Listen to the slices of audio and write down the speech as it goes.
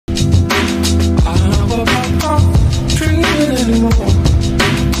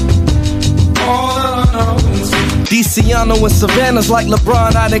Feliciano and Savannah's like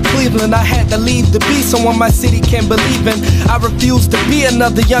LeBron out in Cleveland. I had to leave to be someone my city can believe in. I refuse to be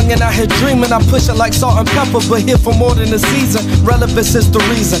another youngin' out here dreaming. I push it like salt and pepper, but here for more than a season. Relevance is the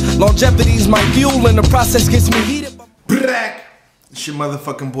reason. Longevity's my fuel and the process gets me heated. Black. It's your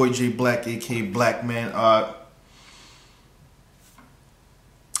motherfucking boy Jay Black, aka Black Man. I'm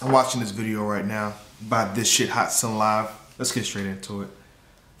watching this video right now by This Shit Hot Sun Live. Let's get straight into it.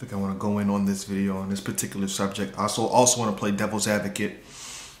 I think I want to go in on this video on this particular subject. I also want to play devil's advocate.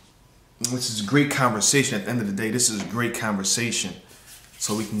 This is a great conversation. At the end of the day, this is a great conversation,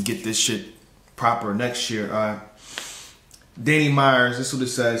 so we can get this shit proper next year. Danny Myers, this is what it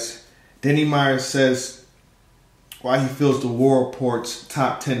says. Danny Myers says why he feels the War Report's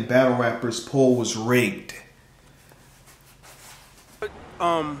top 10 battle rappers poll was rigged.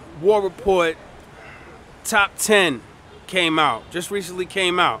 War Report top 10 came out, just recently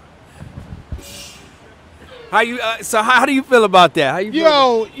came out. How you so how do you feel about that? How you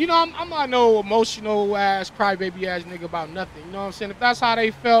feel you know, I'm not no emotional ass crybaby ass nigga about nothing. You know what I'm saying? If that's how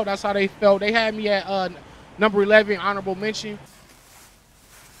they felt, that's how they felt. They had me at number 11, honorable mention.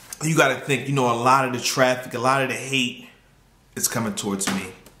 You got to think, you know, a lot of the traffic, a lot of the hate is coming towards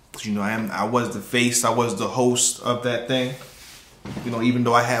me. You know, I was the face, I was the host of that thing. You know, even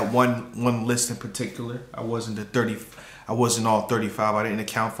though I had one list in particular, I wasn't all 35. I didn't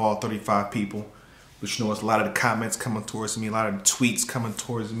account for all 35 people. But you know, it's a lot of the comments coming towards me, a lot of the tweets coming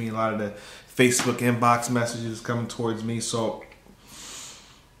towards me, a lot of the Facebook inbox messages coming towards me. So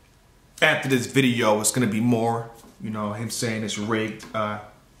after this video, it's gonna be more, you know, him saying it's rigged.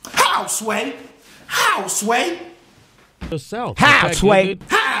 How, Sway? How, Sway? Yourself. How, Sway?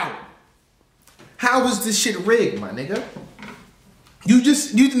 How? How is this shit rigged, my nigga? You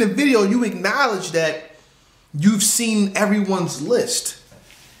just, using the video, you acknowledge that you've seen everyone's list.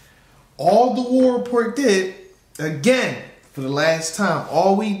 All the War Report did, again, for the last time,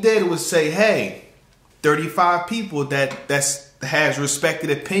 all we did was say, hey, 35 people that has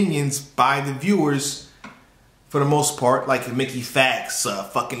respected opinions by the viewers for the most part, like Mickey Fax,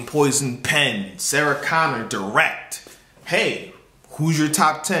 fucking Poison Pen, Sarah Connor, Direct. Hey, who's your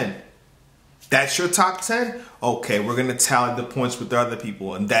top 10? That's your top 10? Okay, we're gonna tally the points with the other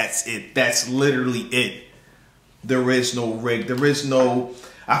people, and that's it. That's literally it. There is no rig. There is no...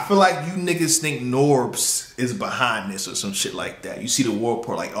 I feel like you niggas think Norbs is behind this or some shit like that. You see the War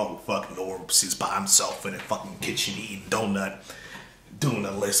Report like, oh, fuck, Norbs is by himself in a fucking kitchen eating donut, doing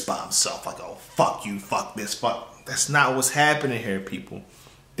a list by himself. Like, oh, fuck you, fuck this, fuck. That's not what's happening here, people.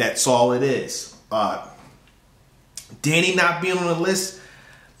 That's all it is. Danny not being on the list,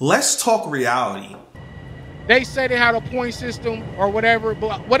 let's talk reality. They say they had a point system or whatever,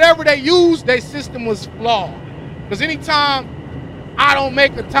 but whatever they used, their system was flawed. Because anytime I don't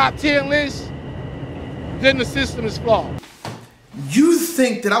make a top 10 list, then the system is flawed. You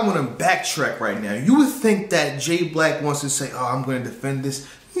think that I want to backtrack right now? You would think that Jay Black wants to say, oh, I'm going to defend this.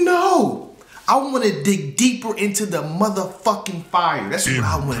 No. I want to dig deeper into the motherfucking fire. That's what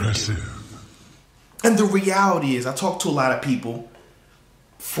I want to do. And the reality is, I talk to a lot of people,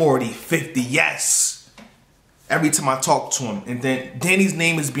 40, 50, yes. Every time I talk to him. And then Danny's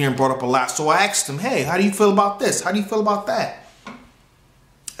name is being brought up a lot. So I asked him, hey, how do you feel about this? How do you feel about that?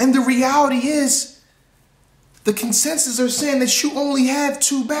 And the reality is, the consensus are saying that you only have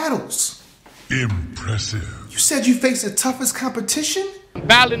 2 battles. Impressive. You said you faced the toughest competition?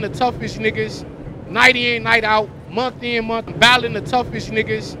 Battling the toughest niggas, night in, night out, month in, month. Battling the toughest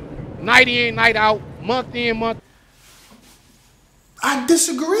niggas, night in, night out, month in, month. I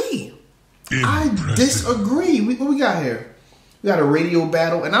disagree. Impressive. I disagree. What we got here? We got a radio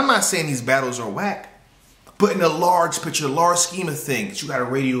battle, and I'm not saying these battles are whack. But in the large picture, large scheme of things, you got a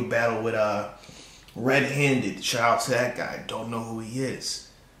radio battle with Red Handed. Shout out to that guy. Don't know who he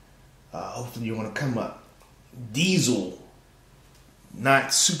is. Hopefully you want to come up. Diesel.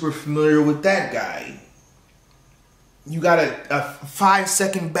 Not super familiar with that guy. You got a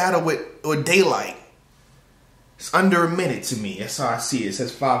 5-second battle with Daylight. It's under a minute to me. That's how I see it. It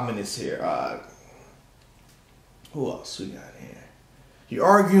says 5 minutes here. Who else we got here? You're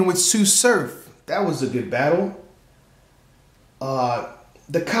arguing with Sue Surf. That was a good battle.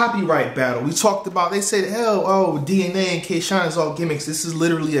 The copyright battle we talked about. They said, hell, oh, DNA and K-Shine is all gimmicks. This is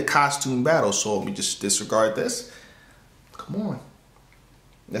literally a costume battle. So let me just disregard this. Come on.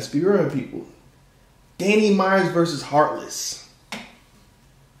 Let's be real, people. Danny Myers versus Heartless.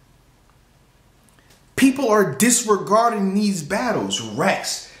 People are disregarding these battles.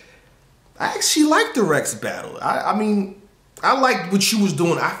 Rex. I actually like the Rex battle. I mean, I liked what you was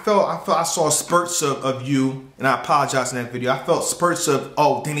doing. I saw spurts of you, and I apologize in that video. I felt spurts of,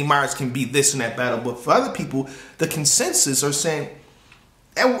 oh, Danny Myers can beat this in that battle. But for other people, the consensus are saying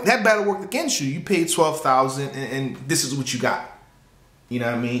that battle worked against you. You paid $12,000, and this is what you got. You know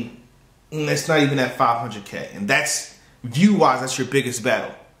what I mean? And it's not even at $500K, and that's view-wise, that's your biggest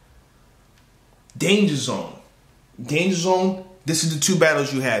battle. Danger Zone. Danger Zone. This is the two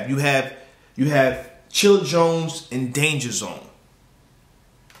battles you have. You have Chilla Jones and Danger Zone.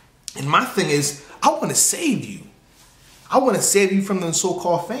 And my thing is, I want to save you. I want to save you from the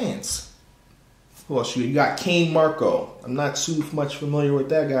so-called fans. Who else you got? Kane Marco. I'm not too much familiar with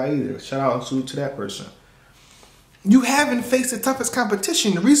that guy either. Shout out and salute to that person. You haven't faced the toughest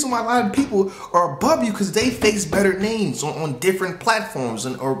competition. The reason why a lot of people are above you because they face better names on different platforms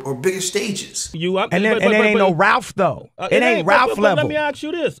or bigger stages. And it ain't no Ralph though. It ain't Ralph level. Let me ask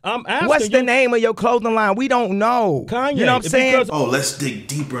you this. I'm asking what's the name of your clothing line? We don't know. Kanye. You know what I'm saying? Oh, let's dig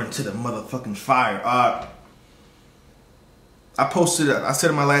deeper into the motherfucking fire. I posted, I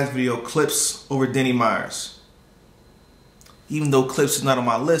said in my last video, Clips over Danny Myers. Even though Clips is not on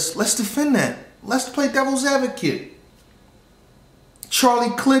my list, let's defend that. Let's play devil's advocate.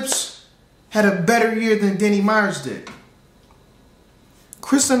 Charlie Clips had a better year than Danny Myers did.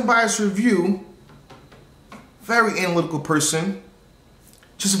 Chris Unbiased Review, very analytical person,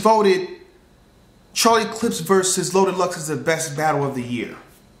 just voted Charlie Clips versus Loaded Lux as the best battle of the year.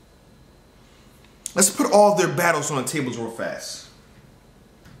 Let's put all their battles on the tables real fast.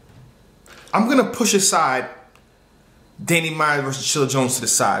 I'm going to push aside Danny Myers versus Chilla Jones to the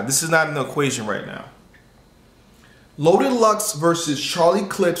side. This is not in the equation right now. Loaded Lux versus Charlie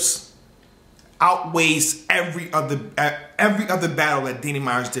Clips outweighs every other battle that Danny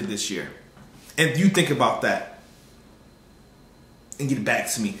Myers did this year. And you think about that and get it back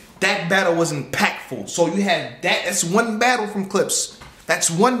to me. That battle was impactful. So you had that. That's one battle from Clips.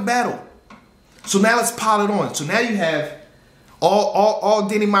 That's one battle. So now let's pile it on. So now you have all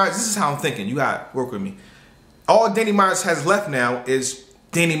Danny Myers. This is how I'm thinking. You got to work with me. All Danny Myers has left now is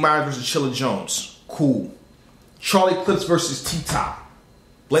Danny Myers versus Chilla Jones. Cool. Charlie Clips versus T-Top.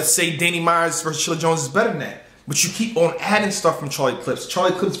 Let's say Danny Myers versus Chilla Jones is better than that. But you keep on adding stuff from Charlie Clips.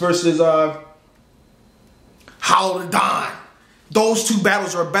 Charlie Clips versus Hollow the Don. Those two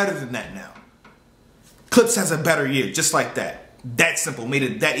battles are better than that now. Clips has a better year, just like that. That simple. Made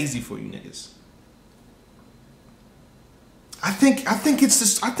it that easy for you niggas. I think it's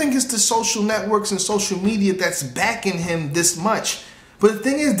the social networks and social media that's backing him this much. But the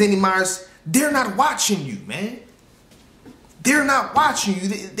thing is, Danny Myers, they're not watching you, man. They're not watching you.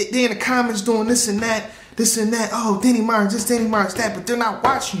 They're in the comments doing this and that. Oh, Danny Myers, this, Danny Myers, that. But they're not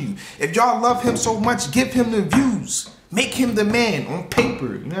watching you. If y'all love him so much, give him the views. Make him the man on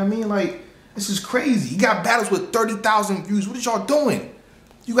paper. You know what I mean? Like, this is crazy. You got battles with 30,000 views. What is y'all doing?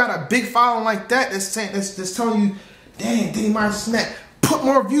 You got a big following like that that's telling you, damn, Danny Myers is that. Put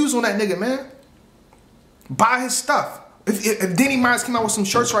more views on that nigga, man. Buy his stuff. If Danny Myers came out with some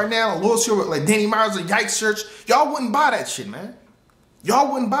shirts right now, loyalty like Danny Myers or Yikes shirts, y'all wouldn't buy that shit, man.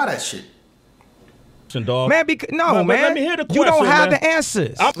 Y'all wouldn't buy that shit. Man, let me hear the question, you don't have the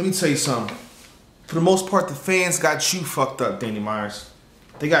answers. Let me tell you something. For the most part, the fans got you fucked up, Danny Myers.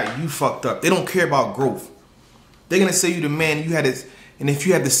 They got you fucked up. They don't care about growth. They're gonna say you the man. You had it, and if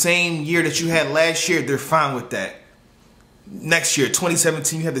you had the same year that you had last year, they're fine with that. Next year,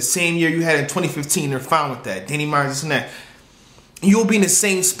 2017, you have the same year you had in 2015. They're fine with that. Danny Myers, this and that. You'll be in the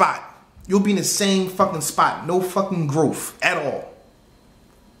same spot. You'll be in the same fucking spot. No fucking growth at all.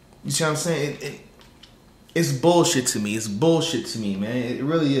 You see what I'm saying? It's bullshit to me. It's bullshit to me, man. It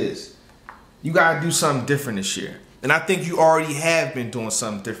really is. You gotta do something different this year. And I think you already have been doing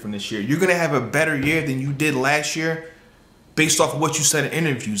something different this year. You're gonna have a better year than you did last year based off of what you said in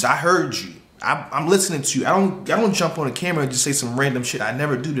interviews. I heard you. I'm listening to you. I don't jump on the camera and just say some random shit. I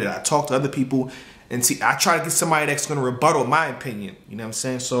never do that. I talk to other people and see. I try to get somebody that's gonna rebuttal my opinion. You know what I'm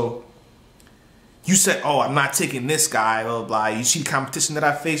saying? So you said, "Oh, I'm not taking this guy." Blah blah. You see the competition that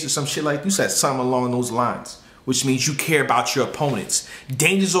I face or some shit like you said something along those lines, which means you care about your opponents.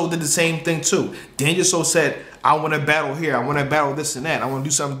 Danger Zone did the same thing too. Danger Zone said, "I want to battle here. I want to battle this and that. I want to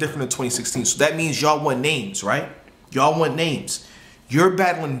do something different in 2016." So that means y'all want names, right? Y'all want names. You're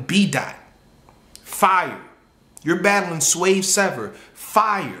battling B Dot. Fire. You're battling Swave Sever.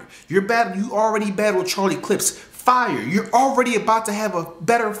 Fire. You already battled Charlie Clips. Fire. You're already about to have a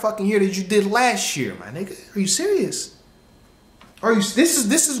better fucking year than you did last year, my nigga. Are you serious?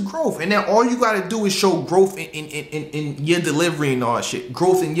 This is growth. And now all you gotta do is show growth in your delivery and all that shit.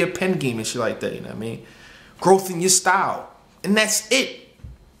 Growth in your pen game and shit like that, you know what I mean? Growth in your style. And that's it.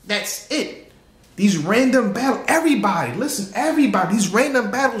 That's it. These random battles, everybody, listen, everybody, these random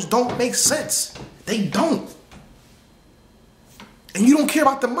battles don't make sense. They don't. And you don't care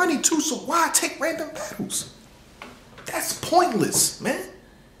about the money too, so why take random battles? That's pointless, man.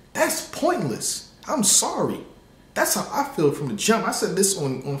 That's pointless. I'm sorry. That's how I feel from the jump. I said this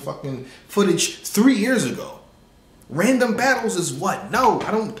on fucking footage 3 years ago. Random battles is what? No,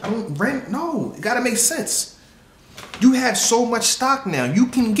 no, it gotta make sense. You have so much stock now. You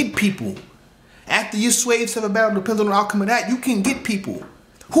can get people. After your Swaves have a battle, depends on the outcome of that, you can get people.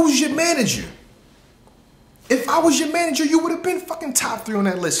 Who's your manager? If I was your manager, you would have been fucking top 3 on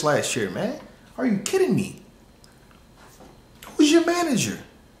that list last year, man. Are you kidding me? Who's your manager?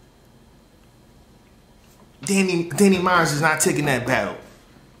 Danny Myers is not taking that battle.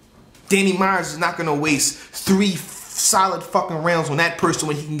 Danny Myers is not gonna waste 3 solid fucking rounds on that person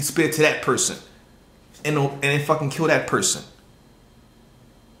when he can spit it to that person and then fucking kill that person.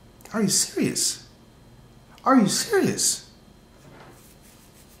 Are you serious? Are you serious?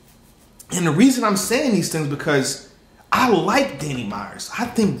 And the reason I'm saying these things because I like Danny Myers. I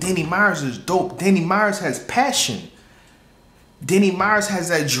think Danny Myers is dope. Danny Myers has passion. Danny Myers has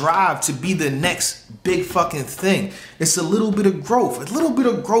that drive to be the next big fucking thing. It's a little bit of growth. A little bit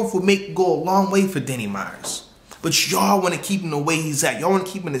of growth would go a long way for Danny Myers. But y'all want to keep him the way he's at. Y'all want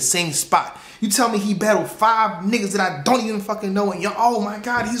to keep him in the same spot. You tell me he battled 5 niggas that I don't even fucking know and y'all, oh my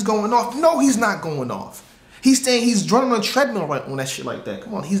God, he's going off. No, he's not going off. He's saying he's running on a treadmill right on that shit like that.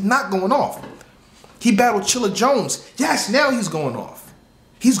 Come on, he's not going off. He battled Chilla Jones. Yes, now he's going off.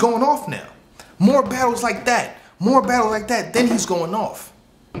 He's going off now. More battles like that. More battles like that, then he's going off.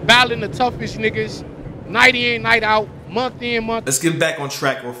 Battling the toughest niggas, night in, night out, month in, month. Let's get back on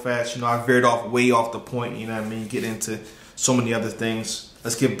track real fast. You know, I veered off way off the point, you know what I mean? Get into so many other things.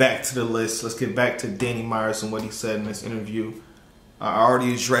 Let's get back to the list. Let's get back to Danny Myers and what he said in this interview. I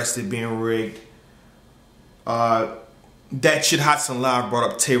already addressed it being rigged. That shit Hudson Loud brought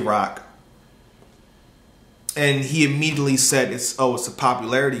up Tay-Rock. And he immediately said it's a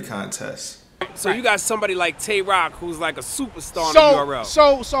popularity contest. So you got somebody like Tay-Rock who's like a superstar in the URL.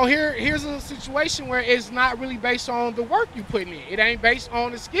 So here's a situation where it's not really based on the work you putting in. It ain't based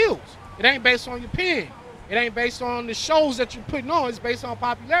on the skills. It ain't based on your pen. It ain't based on the shows that you're putting on. It's based on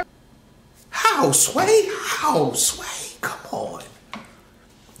popularity. How, Sway? How, Sway? Come on.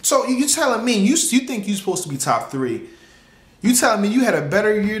 So you telling me you think you're supposed to be top 3? You telling me you had a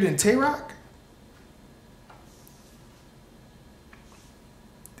better year than Tay-Rock?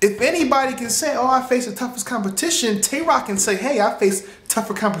 If anybody can say, oh, I face the toughest competition, Tay-Rock can say, hey, I face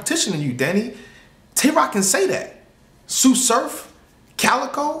tougher competition than you, Danny. Tay-Rock can say that. Sue Surf,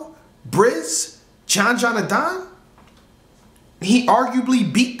 Calico, Briz, John Adon. He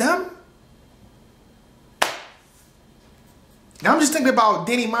arguably beat them. Now I'm just thinking about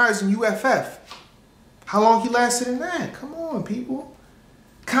Danny Myers in UFF. How long he lasted in that? Come on, people.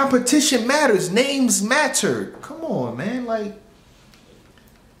 Competition matters. Names matter. Come on, man. Like,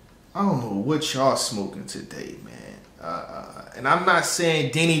 I don't know what y'all smoking today, man. And I'm not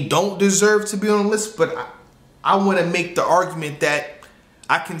saying Danny don't deserve to be on the list, but I want to make the argument that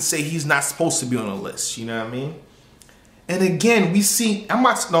I can say he's not supposed to be on the list. You know what I mean? And again, we see,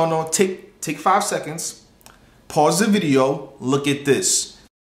 take 5 seconds. Pause the video. Look at this.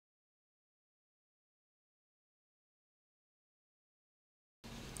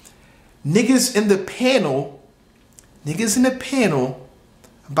 Niggas in the panel,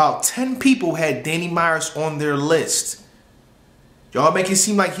 about 10 people had Danny Myers on their list. Y'all make it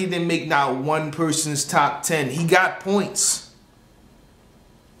seem like he didn't make not one person's top 10. He got points.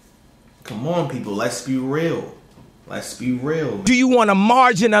 Come on, people. Let's be real. Let's be real. Do you want to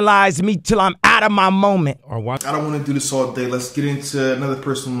marginalize me till I'm out of my moment? Or what? I don't want to do this all day. Let's get into another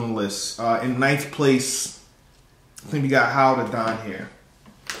person on the list. In 9th place, I think we got How to Don here.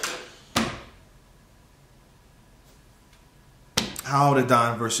 How to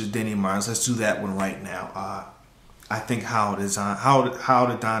Don versus Danny Myers. Let's do that one right now. I think How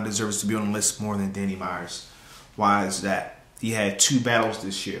to Don deserves to be on the list more than Danny Myers. Why is that? He had 2 battles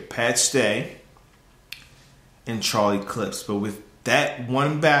this year. Pat Stay and Charlie Clips. But with that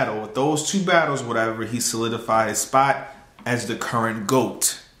one battle, with those 2 battles, whatever, he solidified his spot as the current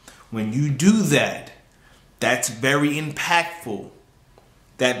GOAT. When you do that, that's very impactful.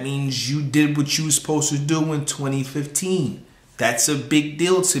 That means you did what you were supposed to do in 2015. That's a big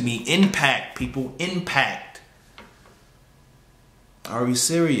deal to me. Impact, people. Impact. Are we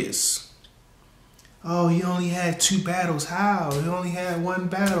serious? Oh, he only had 2 battles. How? He only had 1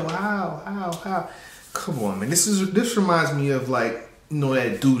 battle. How? Come on, man. This reminds me of, like, you know,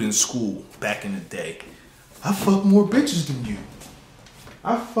 that dude in school back in the day. I fuck more bitches than you.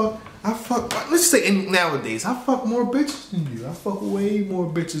 I fuck. Let's say nowadays, I fuck more bitches than you. I fuck way more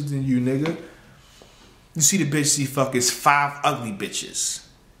bitches than you, nigga. You see the bitches he fuck is 5 ugly bitches.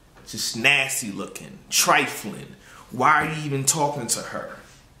 Just nasty looking, trifling. Why are you even talking to her?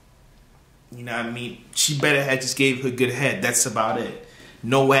 You know what I mean? She better have just gave her good head. That's about it.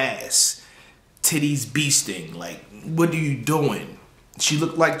 No ass. Titties beasting. Like, what are you doing? She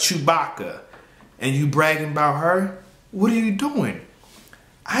looked like Chewbacca. And you bragging about her? What are you doing?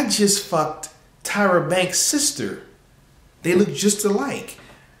 I just fucked Tyra Banks' sister. They look just alike.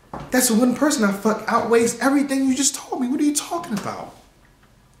 That's the one person I fuck outweighs everything you just told me. What are you talking about?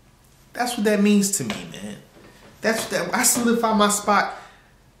 That's what that means to me, man. That's what that. I solidify my spot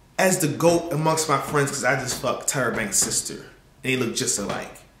as the GOAT amongst my friends because I just fucked Tyra Banks' sister. They look just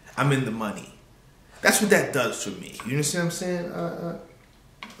alike. I'm in the money. That's what that does for me. You understand what I'm saying?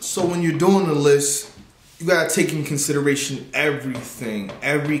 So when you're doing the list, you gotta take in consideration everything,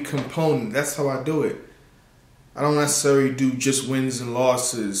 every component. That's how I do it. I don't necessarily do just wins and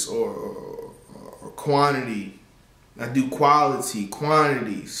losses or quantity. I do quality,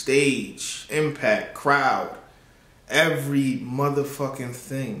 quantity, stage, impact, crowd. Every motherfucking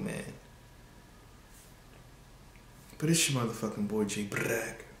thing, man. But it's your motherfucking boy, Jay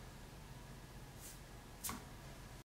Bragg.